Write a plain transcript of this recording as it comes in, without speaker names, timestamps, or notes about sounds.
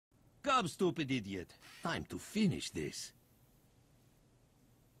Come, stupid idiot. Time to finish this.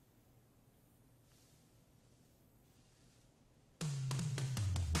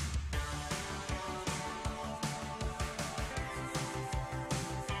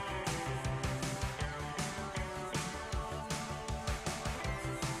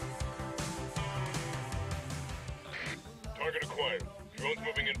 Target acquired. Drones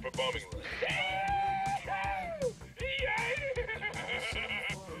moving in for bombing run.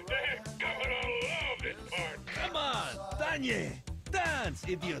 God, I love this part. Come on, Danye! Dance,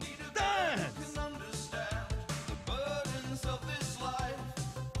 idiot! Dance!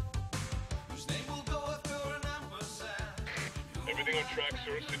 Everything on track,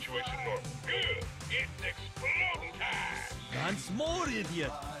 sir. Situation normal. Good. It's exploding time. Dance more,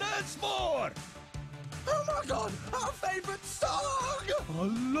 idiot! Dance more! Oh my god, our favorite song!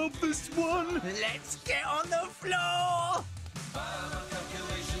 I love this one! Let's get on the floor!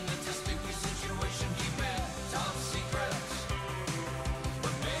 Calculation, it's a sticky situation, keep it top secret.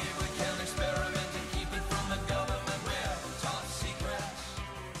 But maybe we can experiment and keep it from the government. We're top secret.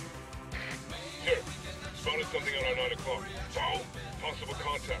 Sir, spotted something on our 9 o'clock. So, possible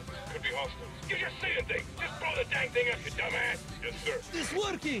contact. Could be hostile. You just see anything. Just blow the dang thing up, you dumbass. Yes, sir. It's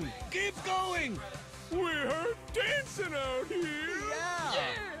working! Keep going! We're dancing out here! Yeah!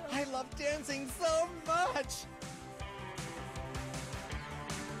 I love dancing so much!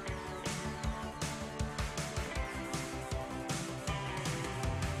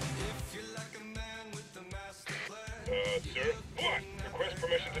 Sir? What? Request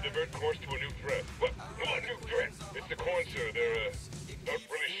permission to divert course to a new threat. What new threat? It's the corn, sir. They're, not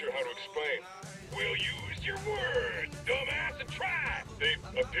really sure how to explain. We'll use your words, dumbass, and try. They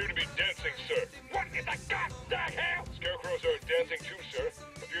appear to be dancing, sir. What in the goddamn hell? Scarecrows are dancing too, sir.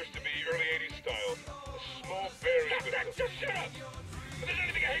 Appears to be early 80s style. A small variant with... Just shut up! If there's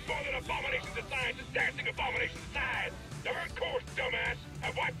anything I hate more than abominations of science, it's dancing abominations of science. Divert course, dumbass,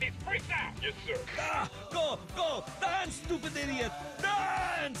 and wipe these freaks out. Yes, sir. Ah! Go! Go! Dance, stupid idiot!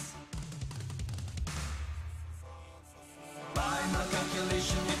 Dance! By my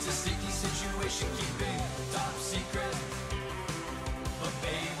calculation, it's a sticky situation, keep it top secret. But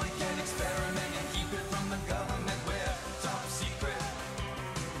babe, we can experiment and keep it from the government. We're top secret.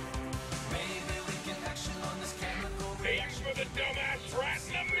 Maybe we can action on this chemical Aim reaction. for the dumbass right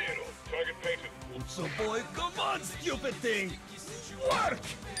in the middle. Target painted. So boy, come on, stupid thing! Work!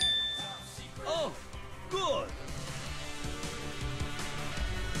 Oh, good!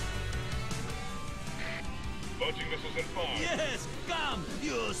 Launching missiles in 5. Yes! Come,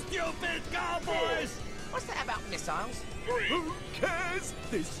 you stupid cowboys! What's that about missiles? 3. Who cares?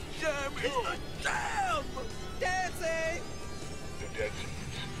 This jam is the jam! Dancing! The dancing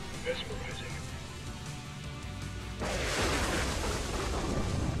is mesmerizing.